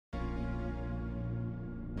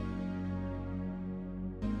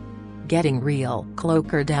getting real. Khloe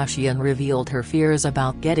Kardashian revealed her fears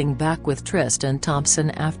about getting back with Tristan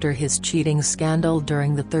Thompson after his cheating scandal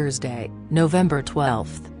during the Thursday, November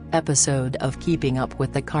 12, episode of Keeping Up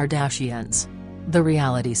with the Kardashians. The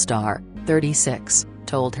reality star, 36,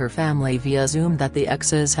 told her family via Zoom that the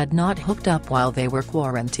exes had not hooked up while they were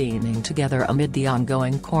quarantining together amid the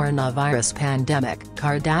ongoing coronavirus pandemic.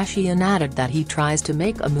 Kardashian added that he tries to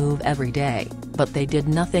make a move every day, but they did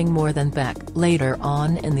nothing more than peck. Later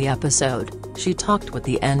on in the episode, she talked with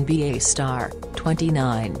the NBA star,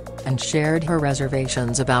 29, and shared her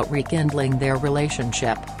reservations about rekindling their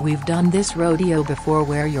relationship. "We've done this rodeo before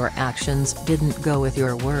where your actions didn't go with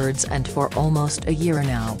your words, and for almost a year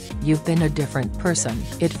now, you've been a different person.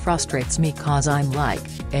 It frustrates me cause I'm like,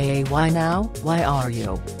 why now? Why are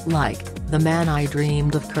you, like, the man I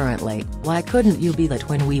dreamed of currently? Why couldn't you be that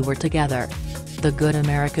when we were together?" The Good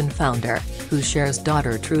American founder, who shares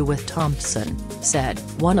daughter True with Thompson, said,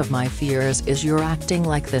 "One of my fears is you're acting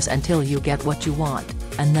like this until you get what you want,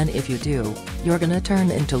 and then if you do, you're gonna turn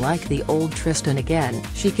into like the old Tristan again."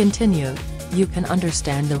 She continued, "You can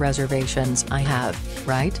understand the reservations I have,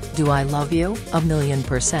 right? Do I love you?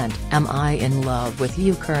 1,000,000%. Am I in love with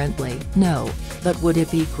you currently? No. But would it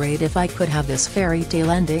be great if I could have this fairy tale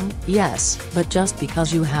ending? Yes. But just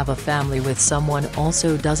because you have a family with someone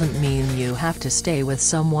also doesn't mean you have to stay with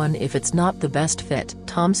someone if it's not the best fit."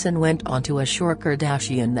 Thompson went on to assure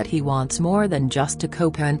Kardashian that he wants more than just to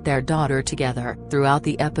co-parent their daughter together. Throughout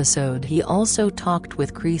the episode he also talked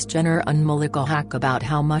with Kris Jenner and Malika Haqq about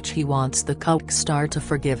how much he wants the Coke star to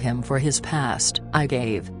forgive him for his past. "I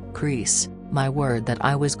gave Kris my word that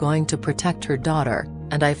I was going to protect her daughter,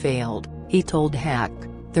 and I failed," he told Haqq,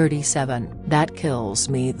 37. "That kills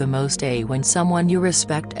me the most, when someone you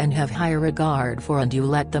respect and have high regard for and you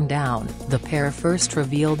let them down." The pair first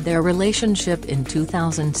revealed their relationship in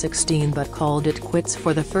 2016 but called it quits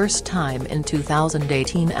for the first time in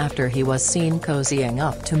 2018 after he was seen cozying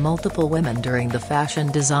up to multiple women during the fashion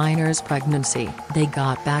designer's pregnancy. They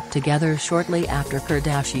got back together shortly after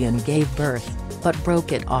Kardashian gave birth, but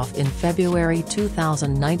broke it off in February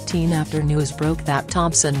 2019 after news broke that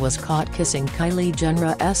Thompson was caught kissing Kylie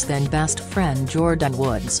Jenner's then best friend Jordyn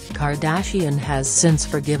Woods. Kardashian has since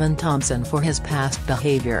forgiven Thompson for his past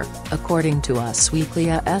behavior, according to Us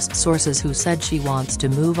Weekly's sources who said she wants to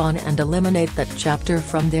move on and eliminate that chapter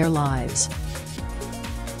from their lives.